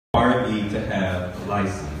required me to have a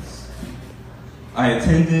license. I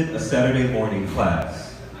attended a Saturday morning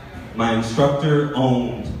class. My instructor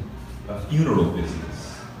owned a funeral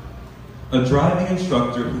business. A driving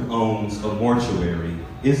instructor who owns a mortuary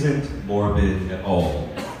isn't morbid at all.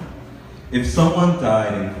 If someone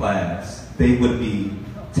died in class, they would be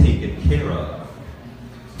taken care of.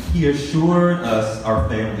 He assured us our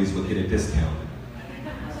families would get a discount.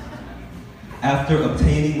 After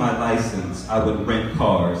obtaining my license, I would rent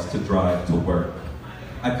cars to drive to work.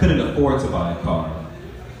 I couldn't afford to buy a car,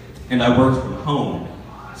 and I worked from home,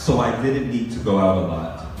 so I didn't need to go out a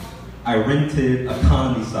lot. I rented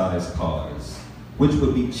economy-sized cars, which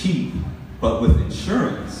would be cheap, but with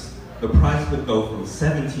insurance, the price would go from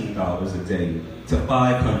 $17 a day to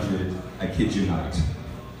 $500, I kid you not.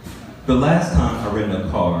 The last time I rented a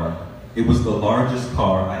car, it was the largest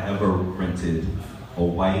car I ever rented, a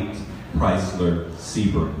white Chrysler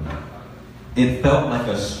Sebring. It felt like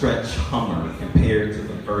a stretch Hummer compared to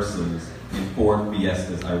the Versas and Ford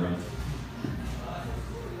Fiestas I rented.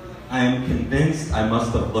 I am convinced I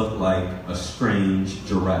must have looked like a strange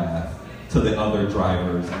giraffe to the other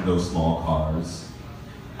drivers in those small cars.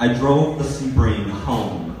 I drove the Sebring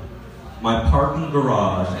home. My parking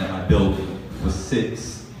garage at my building was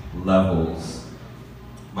 6 levels.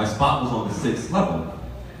 My spot was on the 6th level.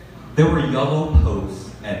 There were yellow posts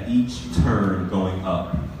at each turn going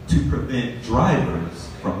up to prevent drivers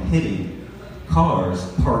from hitting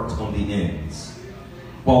cars parked on the ends.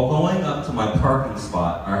 While going up to my parking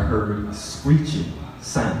spot, I heard a screeching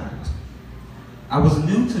sound. I was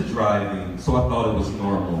new to driving, so I thought it was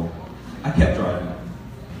normal. I kept driving.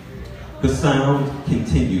 The sound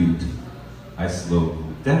continued. I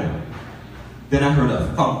slowed down. Then I heard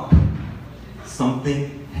a thump,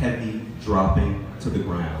 something heavy dropping to the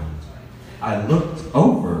ground. I looked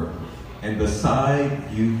over, and the side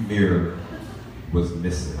view mirror was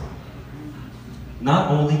missing. Not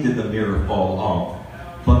only did the mirror fall off,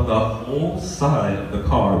 but the whole side of the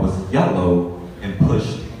car was yellow and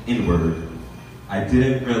pushed inward. I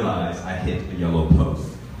didn't realize I hit a yellow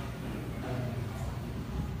post.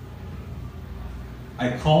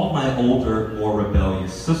 I called my older, more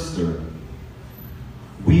rebellious sister.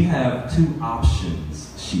 "We have 2 options,"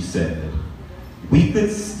 she said. "We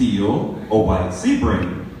could steal a white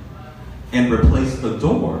Sebring and replace the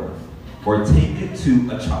door, or take it to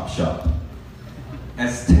a chop shop."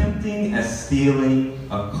 As tempting as stealing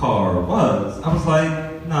a car was, I was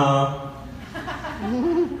like, nah,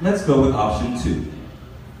 let's go with option 2.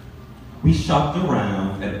 We shopped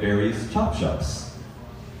around at various chop shops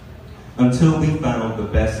until we found the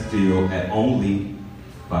best deal at only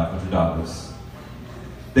 $500.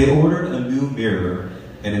 They ordered a new mirror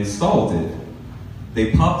and installed it.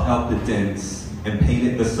 They popped out the dents and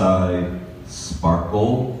painted the side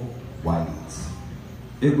sparkle white.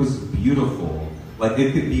 It was beautiful, like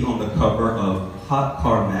it could be on the cover of Hot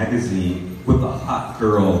Car magazine with a hot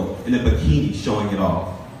girl in a bikini showing it off.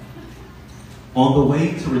 On the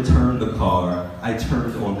way to return the car, I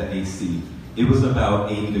turned on the AC. It was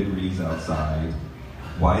about 80 degrees outside.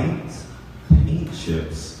 White paint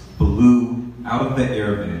chips blew out of the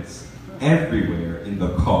air vents everywhere in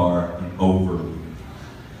the car and over me.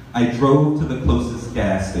 I drove to the closest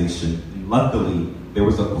gas station, and luckily, there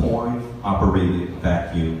was a coin-operated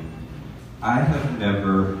vacuum. I have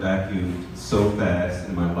never vacuumed so fast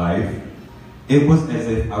in my life. It was as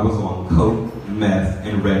if I was on coke, meth,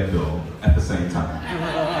 and Red Bull at the same time.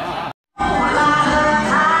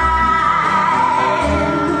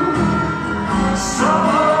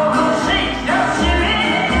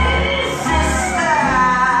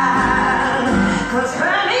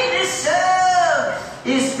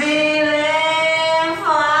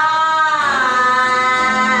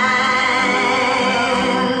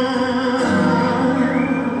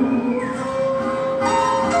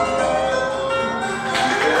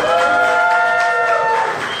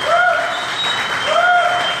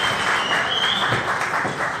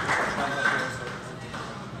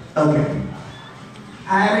 Okay.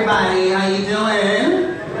 Hi everybody, how you doing?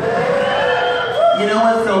 You know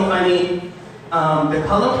what's so funny? The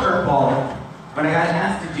color purple, when I got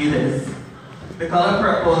asked to do this, the color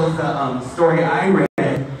purple is a story I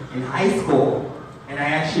read in high school, and I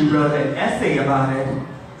actually wrote an essay about it,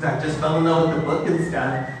 because I just fell in love with the book and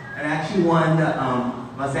stuff, and I actually won the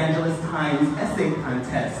Los Angeles Times essay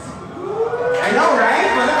contest. I know, right?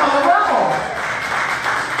 For the color purple.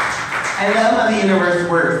 I love how the universe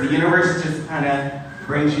works. The universe just kind of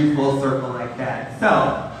brings you full circle like that. So,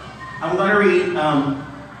 I'm going to read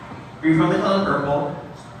from the color purple,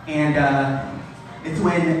 and it's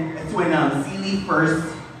when Celie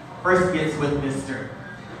first gets with Mr.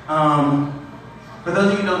 For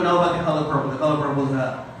those of you who don't know about The Color Purple is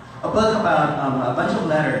a book about a bunch of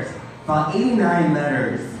letters, about 89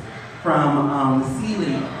 letters from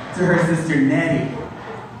Celie to her sister Nettie.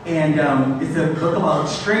 And it's a book about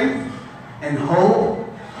strength and hope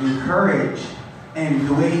and courage. And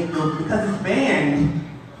the way, because it's banned,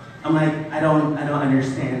 I'm like, I don't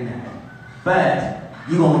understand that. But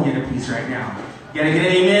you gonna get a piece right now. Gotta get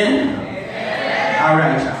an amen? Amen. All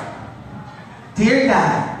right, y'all. Dear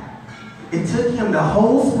God, it took him the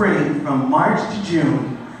whole spring from March to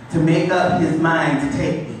June to make up his mind to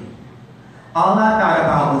take me. All I thought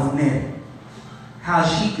about was Nettie. How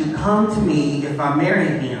she could come to me if I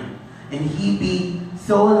married him, and he'd be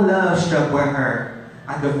so in love struck with her,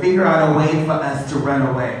 I could figure out a way for us to run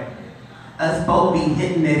away. Us both be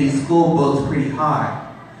hitting Nettie's school books pretty hard,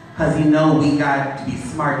 because he know we got to be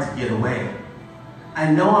smart to get away. I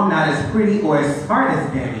know I'm not as pretty or as smart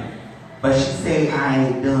as Nettie, but she say I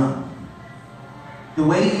ain't dumb. The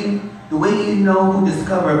way you know who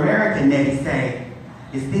discovered America, Nettie say,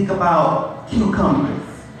 is think about cucumbers.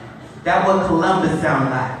 That's what Columbus sound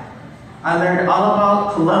like. I learned all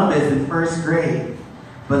about Columbus in first grade,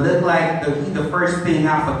 but looked like the first thing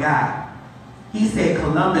I forgot. He said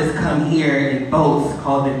Columbus come here in boats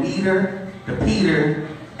called the Leader, the Peter,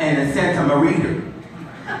 and the Santa Maria.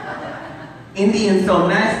 Indians so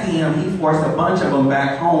nice to him, he forced a bunch of them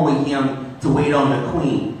back home with him to wait on the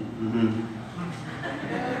Queen.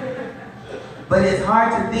 But it's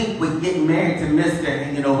hard to think with getting married to Mr.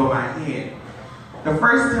 hanging over my head. The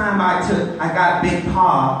first time I got Big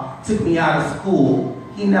Pa, took me out of school,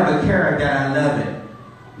 he never cared that I loved it.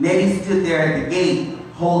 Nettie stood there at the gate,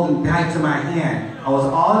 holding tight to my hand. I was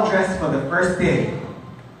all dressed for the first day.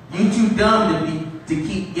 You too dumb to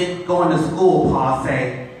keep going to school, Pa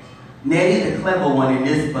say. Nettie the clever one in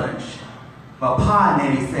this bunch. But Pa,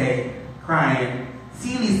 Nettie say, crying,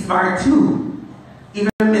 Celie's smart too. Even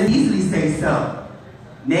Miss Beasley say so.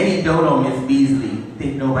 Nettie dote on Miss Beasley,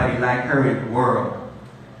 think nobody like her in the world.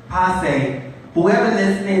 Pa say, whoever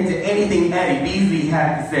listening to anything Addie Beasley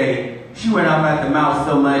had to say, she went off at the mouth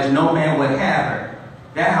so much no man would have her.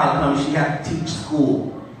 That how come she had to teach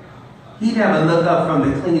school. He never look up from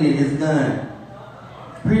the cleaning his gun.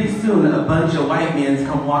 Pretty soon a bunch of white men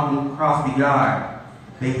come walking across the yard.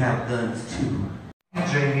 They have guns too.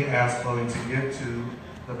 Jamie asked Chloe to get to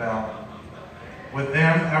the ballot. With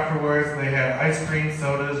them, afterwards, they had ice cream,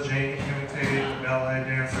 sodas. Jamie imitated the ballet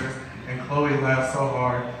dancers, and Chloe laughed so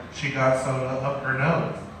hard she got soda up her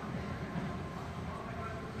nose.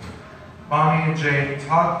 Bonnie and Jamie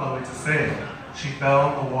taught Chloe to sail. She fell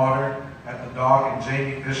in the water at the dock, and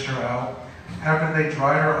Jamie fished her out. After they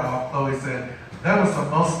dried her off, Chloe said, "That was the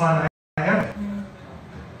most fun I ever had."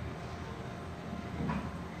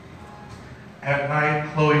 At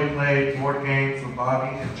night, Chloe played board games with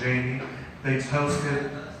Bobby and Jamie. They toasted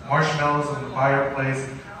marshmallows on the fireplace.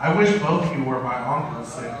 "I wish both of you were my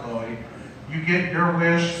uncles," said Chloe. "You get your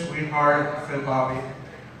wish, sweetheart," said Bobby.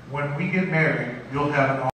 "When we get married, you'll have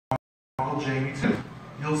an Uncle Jamie too.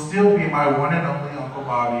 You'll still be my one and only Uncle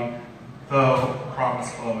Bobby, though,"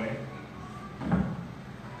 promised Chloe.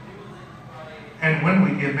 "And when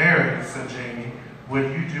we get married," said Jamie, "would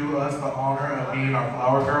you do us the honor of being our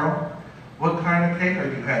flower girl?" "What kind of cake are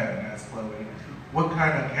you having?" asked Chloe. "What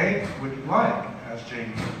kind of cake would you like?" asked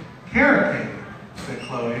Jamie. "Carrot cake," said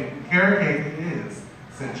Chloe. "Carrot cake it is,"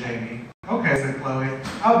 said Jamie. "Okay," said Chloe.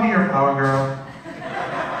 "I'll be your flower girl."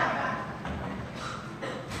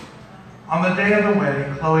 On the day of the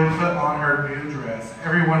wedding, Chloe put on her new dress.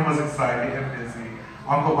 Everyone was excited and busy.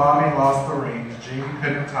 Uncle Bobby lost the rings. Jamie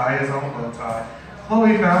couldn't tie his own bow tie.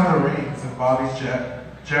 Chloe found the rings in Bobby's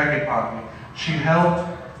jacket pocket. She helped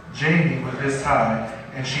Jamie with his tie,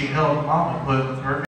 and she helped Mama put her